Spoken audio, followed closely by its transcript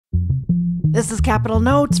This is Capital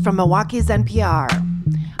Notes from Milwaukee's NPR.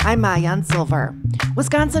 I'm Maayan Silver.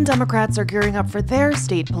 Wisconsin Democrats are gearing up for their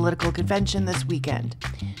state political convention this weekend.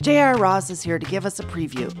 J.R. Ross is here to give us a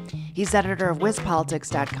preview. He's editor of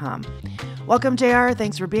WisPolitics.com. Welcome, J.R.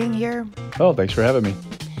 Thanks for being here. Oh, thanks for having me.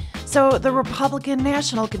 So the Republican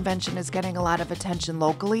National Convention is getting a lot of attention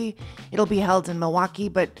locally. It'll be held in Milwaukee,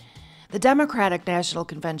 but the Democratic National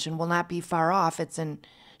Convention will not be far off. It's in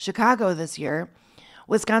Chicago this year.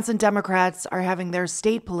 Wisconsin Democrats are having their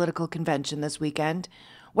state political convention this weekend.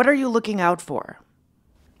 What are you looking out for?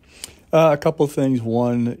 A couple of things.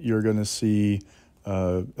 One, you're going to see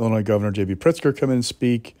Illinois Governor J.B. Pritzker come in and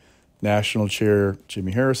speak, National Chair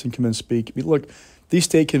Jimmy Harrison come in and speak. I mean, look, these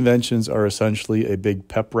state conventions are essentially a big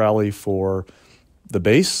pep rally for the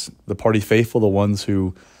base, the party faithful, the ones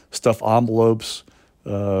who stuff envelopes,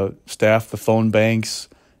 staff the phone banks,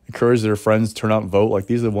 encourage their friends to turn out and vote. Like,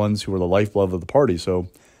 these are the ones who are the lifeblood of the party. So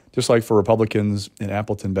just like for Republicans in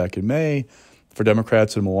Appleton back in May, for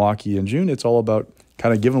Democrats in Milwaukee in June, it's all about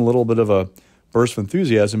kind of giving a little bit of a burst of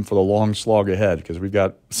enthusiasm for the long slog ahead, because we've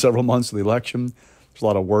got several months of the election. There's a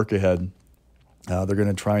lot of work ahead. They're going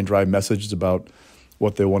to try and drive messages about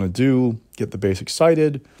what they want to do, get the base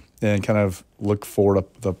excited, and kind of look forward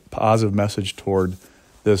to the positive message toward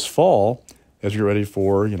this fall as you're ready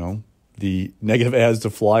for, the negative ads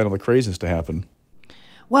to fly and all the craziness to happen.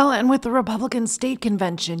 Well, and with the Republican State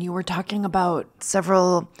Convention, you were talking about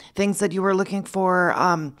several things that you were looking for.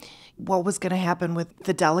 What was going to happen with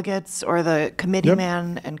the delegates or the committee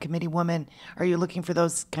man and committee woman? Are you looking for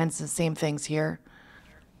those kinds of same things here?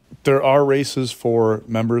 There are races for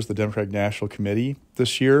members of the Democratic National Committee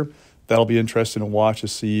this year. That'll be interesting to watch to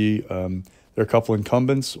see. There are a couple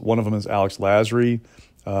incumbents. One of them is Alex Lasry.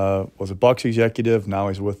 Was a Bucks executive. Now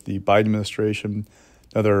he's with the Biden administration.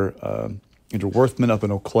 Another Andrew Worthman up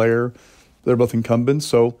in Eau Claire. They're both incumbents.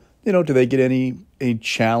 So, do they get any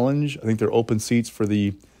challenge? I think they're open seats for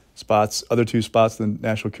the other two spots in the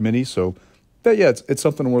National Committee. So, but yeah, it's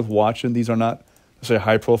something worth watching. These are not necessarily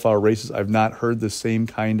high-profile races. I've not heard the same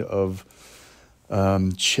kind of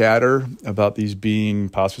chatter about these being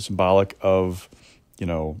possibly symbolic of,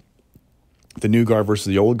 the new guard versus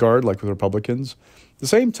the old guard, like with Republicans. At the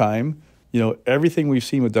same time, everything we've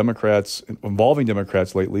seen with Democrats, involving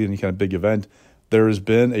Democrats lately, any kind of big event, there has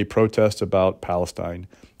been a protest about Palestine.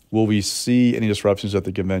 Will we see any disruptions at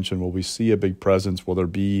the convention? Will we see a big presence? Will there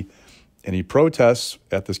be any protests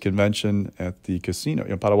at this convention at the casino,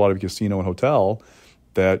 Potawatomi Casino and Hotel,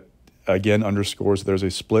 that again underscores there's a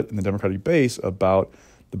split in the Democratic base about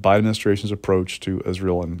the Biden administration's approach to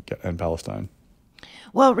Israel and Palestine?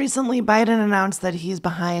 Well, recently Biden announced that he's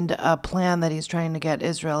behind a plan that he's trying to get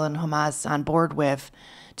Israel and Hamas on board with.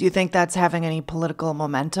 Do you think that's having any political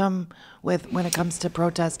momentum when it comes to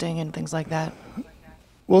protesting and things like that?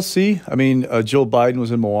 We'll see. I mean, Jill Biden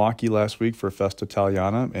was in Milwaukee last week for Festa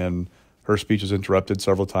Italiana, and her speech was interrupted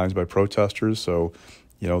several times by protesters. So,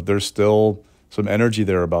 there's still some energy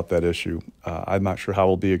there about that issue. I'm not sure how it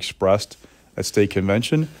will be expressed at state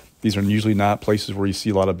convention. These are usually not places where you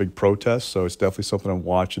see a lot of big protests, so it's definitely something I'm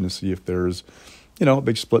watching to see if there's, a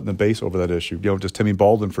big split in the base over that issue. Just Timmy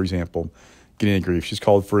Baldwin, for example, getting any grief. She's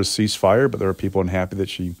called for a ceasefire, but there are people unhappy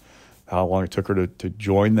that how long it took her to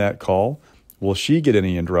join that call. Will she get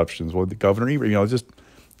any interruptions? Will the governor, just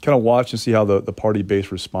kind of watch and see how the party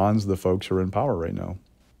base responds to the folks who are in power right now.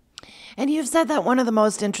 And you've said that one of the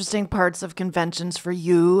most interesting parts of conventions for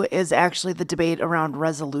you is actually the debate around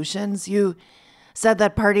resolutions. You said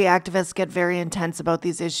that party activists get very intense about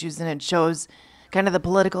these issues, and it shows kind of the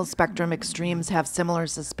political spectrum extremes have similar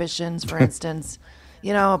suspicions, for instance,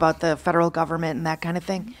 about the federal government and that kind of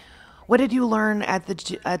thing. What did you learn at the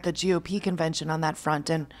GOP convention on that front,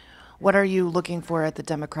 and what are you looking for at the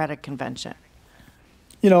Democratic convention?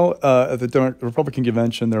 At the Republican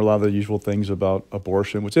convention, there are a lot of the usual things about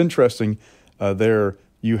abortion. What's interesting, there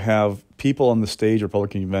you have people on the stage at the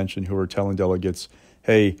Republican convention who are telling delegates,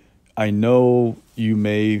 hey, I know you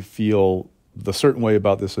may feel the certain way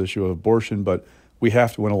about this issue of abortion, but we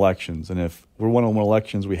have to win elections. And if we want to win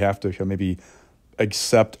elections, we have to maybe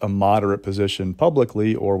accept a moderate position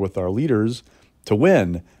publicly or with our leaders to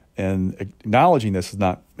win. And acknowledging this is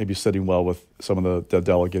not maybe sitting well with some of the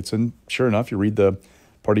delegates. And sure enough, you read the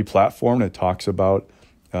party platform, and it talks about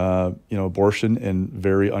abortion in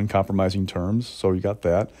very uncompromising terms. So you got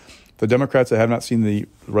that. The Democrats that have not seen the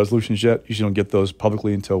resolutions yet usually don't get those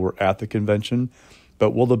publicly until we're at the convention.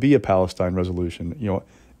 But will there be a Palestine resolution?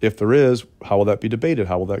 If there is, how will that be debated?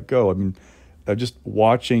 How will that go? I mean, just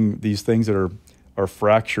watching these things that are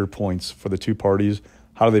fracture points for the two parties,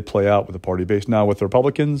 how do they play out with the party base? Now, with the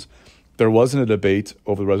Republicans, there wasn't a debate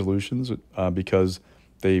over the resolutions because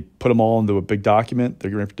They put them all into a big document.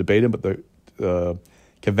 They're going to debate them, but the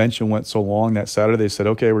convention went so long that Saturday they said,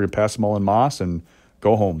 okay, we're going to pass them all en masse and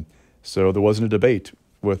go home. So there wasn't a debate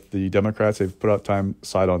with the Democrats. They've put out time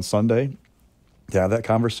aside on Sunday to have that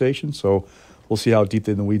conversation. So we'll see how deep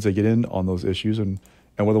in the weeds they get in on those issues and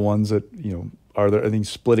what the ones that, are there, I think,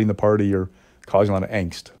 splitting the party or causing a lot of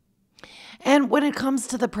angst. And when it comes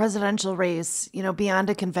to the presidential race,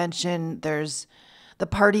 beyond a convention, there's the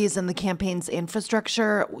parties and the campaign's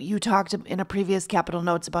infrastructure. You talked in a previous Capitol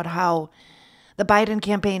Notes about how the Biden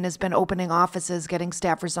campaign has been opening offices, getting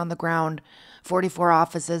staffers on the ground, 44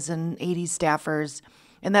 offices and 80 staffers,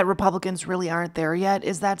 and that Republicans really aren't there yet.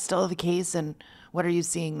 Is that still the case, and what are you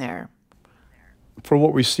seeing there? For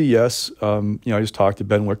what we see, yes. I just talked to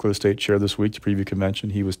Ben Wickler, the state chair, this week to preview convention.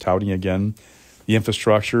 He was touting again the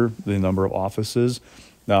infrastructure, the number of offices.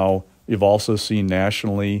 Now, you've also seen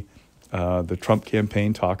nationally the Trump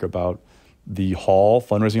campaign talk about the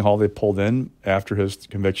fundraising hall they pulled in after his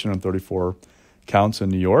conviction on 34 counts in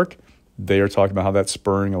New York. They are talking about how that's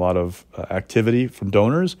spurring a lot of activity from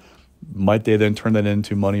donors. Might they then turn that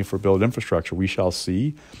into money for build infrastructure? We shall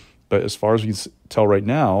see. But as far as we can tell right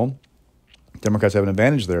now, Democrats have an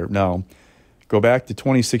advantage there. Now, go back to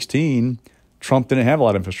 2016, Trump didn't have a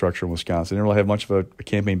lot of infrastructure in Wisconsin. He didn't really have much of a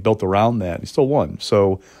campaign built around that. He still won.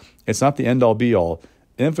 So it's not the end-all, be-all.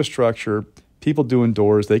 Infrastructure, people doing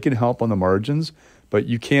doors, they can help on the margins, but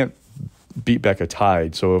you can't beat back a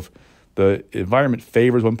tide. So if the environment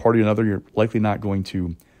favors one party or another, you're likely not going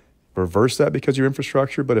to reverse that because of your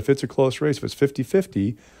infrastructure. But if it's a close race, if it's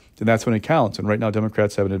 50-50, then that's when it counts. And right now,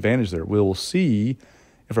 Democrats have an advantage there. We'll see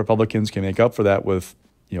if Republicans can make up for that with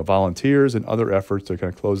volunteers and other efforts to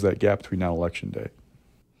kind of close that gap between now and Election Day.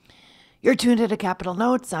 You're tuned into Capitol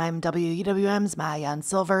Notes. I'm WEWM's Maayan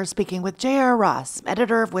Silver, speaking with J.R. Ross,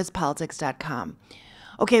 editor of WizPolitics.com.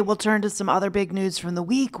 Okay, we'll turn to some other big news from the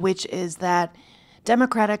week, which is that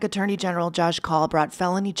Democratic Attorney General Josh Kaul brought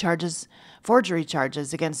forgery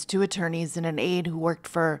charges against two attorneys and an aide who worked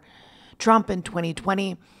for Trump in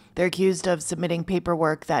 2020. They're accused of submitting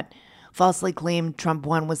paperwork that falsely claimed Trump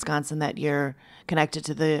won Wisconsin that year, connected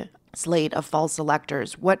to the slate of false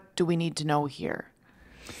electors. What do we need to know here?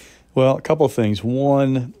 Well, a couple of things.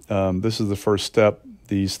 One, this is the first step.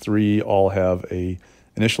 These three all have a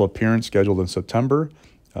initial appearance scheduled in September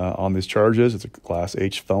on these charges. It's a Class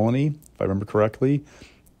H felony, if I remember correctly.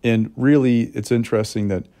 And really, it's interesting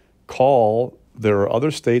that there are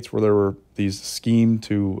other states where there were these schemed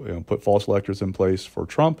to put false electors in place for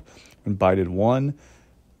Trump when Biden won.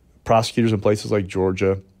 Prosecutors in places like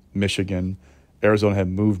Georgia, Michigan, Arizona had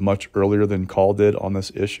moved much earlier than Kaul did on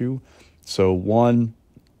this issue. So one,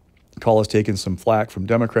 Kaul has taken some flack from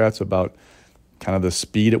Democrats about kind of the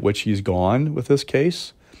speed at which he's gone with this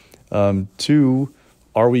case. Two,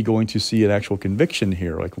 are we going to see an actual conviction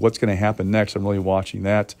here? Like, what's going to happen next? I'm really watching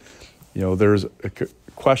that. There's a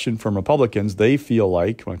question from Republicans. They feel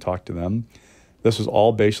like, when I talk to them, this was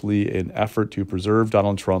all basically an effort to preserve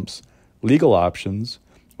Donald Trump's legal options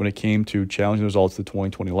when it came to challenging the results of the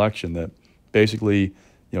 2020 election. That basically,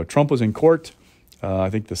 Trump was in court. I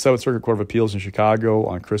think the Seventh Circuit Court of Appeals in Chicago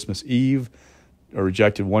on Christmas Eve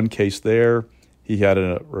rejected one case there. He had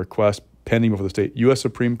a request pending before the state U.S.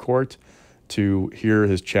 Supreme Court to hear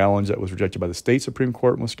his challenge that was rejected by the state Supreme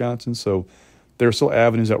Court in Wisconsin. So there are still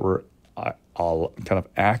avenues that were kind of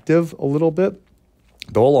active a little bit,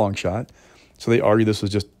 though a long shot. So they argue this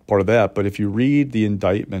was just part of that. But if you read the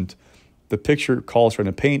indictment, the picture Kaul is trying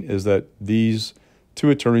to paint is that these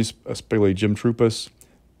two attorneys, especially Jim Trupus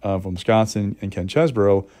from Wisconsin and Ken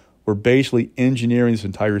Chesborough, were basically engineering this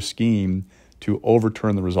entire scheme to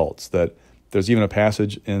overturn the results. That there's even a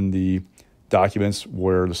passage in the documents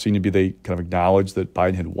where the seemed to be they kind of acknowledged that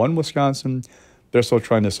Biden had won Wisconsin. They're still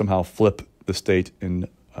trying to somehow flip the state in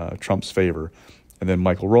Trump's favor. And then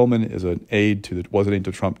Michael Roman is was an aide to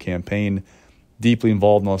the Trump campaign, deeply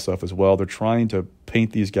involved in all this stuff as well. They're trying to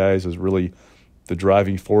paint these guys as really the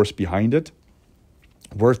driving force behind it.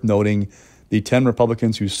 Worth noting, the 10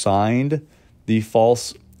 Republicans who signed the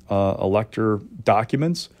false elector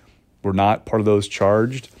documents were not part of those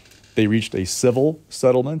charged. They reached a civil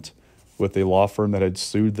settlement with a law firm that had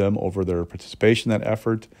sued them over their participation in that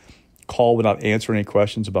effort. Kaul would not answer any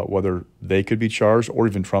questions about whether they could be charged or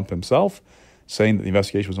even Trump himself, saying that the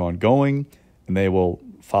investigation was ongoing and they will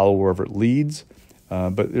follow wherever it leads.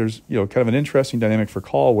 But there's kind of an interesting dynamic for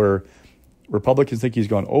Kaul where Republicans think he's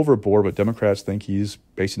gone overboard, but Democrats think he's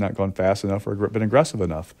basically not gone fast enough or been aggressive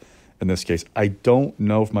enough in this case. I don't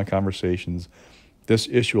know from my conversations this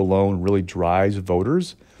issue alone really drives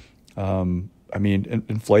voters.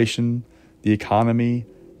 Inflation, the economy,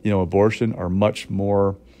 abortion are much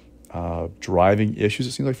more driving issues,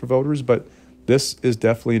 it seems like, for voters. But this is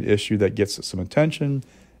definitely an issue that gets some attention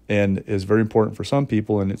and is very important for some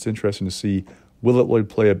people. And it's interesting to see, will it really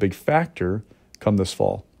play a big factor come this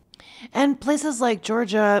fall? And places like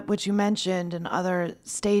Georgia, which you mentioned, and other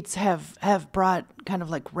states have brought kind of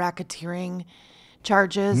like racketeering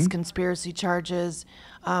charges, conspiracy charges.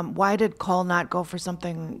 Why did Cole not go for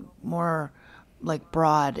something more like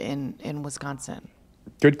broad in Wisconsin?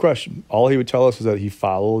 Good question. All he would tell us is that he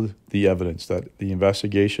followed the evidence, that the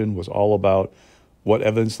investigation was all about what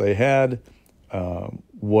evidence they had,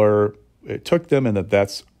 where it took them, and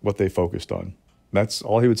that's what they focused on. That's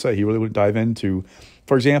all he would say. He really wouldn't dive into,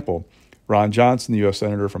 for example, Ron Johnson, the U.S.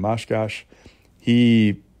 Senator from Oshkosh,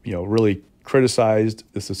 he really criticized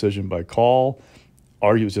this decision by call,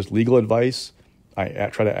 argued it was just legal advice. I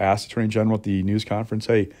try to ask the Attorney General at the news conference,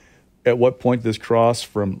 hey, at what point did this cross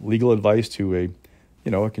from legal advice to a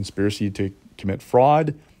conspiracy to commit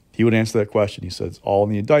fraud? He would answer that question. He said, it's all in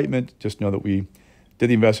the indictment. Just know that we did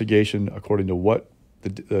the investigation according to what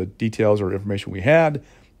the details or information we had,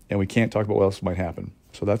 and we can't talk about what else might happen.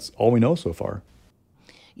 So that's all we know so far.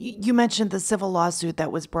 You mentioned the civil lawsuit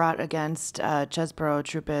that was brought against Chesborough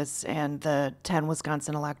Trupis and the 10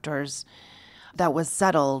 Wisconsin electors that was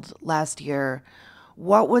settled last year.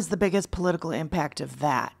 What was the biggest political impact of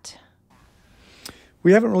that?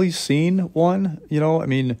 We haven't really seen one.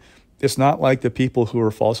 It's not like the people who are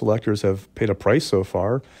false electors have paid a price so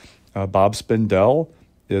far. Bob Spindell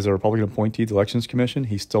is a Republican appointee to the Elections Commission.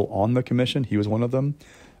 He's still on the commission. He was one of them.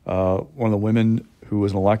 One of the women who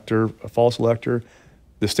was an elector, a false elector,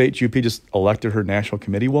 the state GOP just elected her national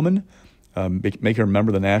committee woman, making her a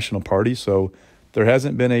member of the national party. So there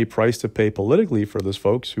hasn't been a price to pay politically for those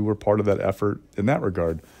folks who were part of that effort in that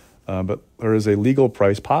regard. But there is a legal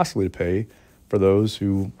price possibly to pay for those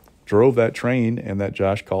who drove that train and that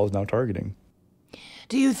Josh Kaul is now targeting.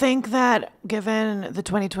 Do you think that given the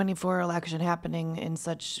 2024 election happening in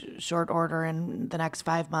such short order in the next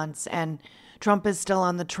 5 months, and Trump is still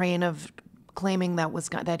on the train of claiming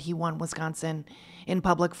that he won Wisconsin in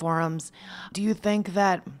public forums, do you think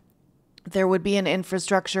that there would be an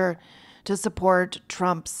infrastructure to support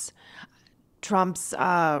Trump's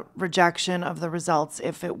rejection of the results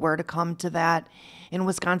if it were to come to that in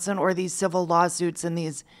Wisconsin, or these civil lawsuits and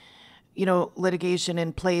these, litigation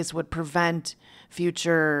in place would prevent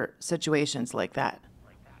future situations like that?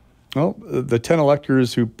 Well, the 10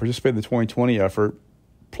 electors who participated in the 2020 effort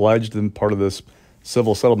pledged in part of this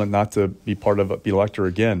civil settlement not to be part of the elector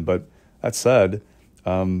again. But that said,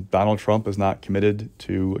 Donald Trump is not committed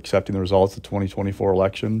to accepting the results of the 2024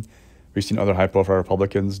 election. We've seen other high-profile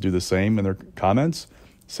Republicans do the same in their comments,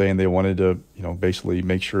 saying they wanted to, basically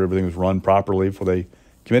make sure everything was run properly before they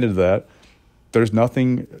committed to that. There's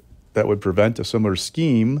nothing that would prevent a similar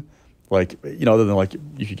scheme, other than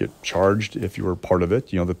you could get charged if you were part of it,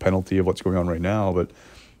 the penalty of what's going on right now. But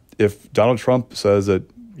if Donald Trump says that,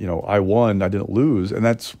 I won, I didn't lose, and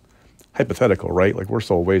that's hypothetical, right? We're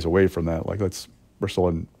still a ways away from that. We're still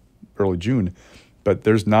in early June. But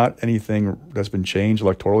there's not anything that's been changed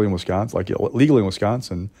electorally in Wisconsin, legally in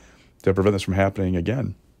Wisconsin, to prevent this from happening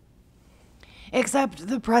again. Except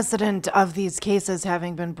the precedent of these cases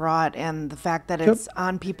having been brought and the fact that it's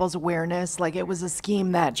on people's awareness, it was a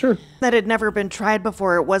scheme that had never been tried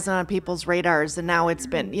before. It wasn't on people's radars, and now it's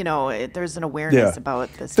been, there's an awareness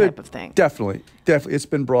about this type of thing. Definitely. It's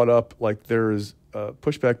been brought up. There is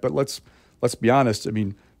pushback, but let's be honest.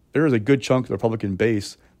 There is a good chunk of the Republican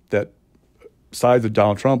base that sides of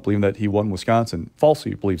Donald Trump believing that he won Wisconsin,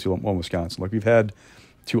 falsely believes he won Wisconsin. We've had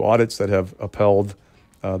 2 audits that have upheld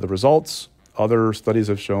the results. Other studies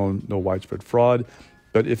have shown no widespread fraud.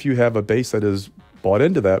 But if you have a base that is bought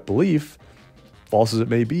into that belief, false as it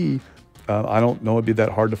may be, I don't know it'd be that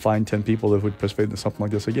hard to find 10 people that would participate in something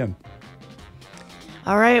like this again.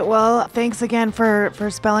 All right. Well, thanks again for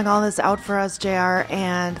spelling all this out for us, JR,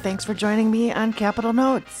 and thanks for joining me on Capitol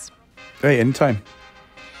Notes. Hey, anytime.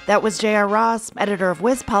 That was J.R. Ross, editor of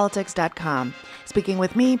WizPolitics.com, speaking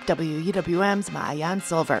with me, WUWM's Maayan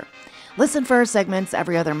Silver. Listen for our segments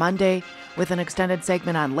every other Monday with an extended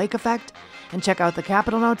segment on Lake Effect, and check out the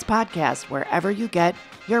Capitol Notes podcast wherever you get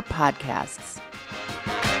your podcasts.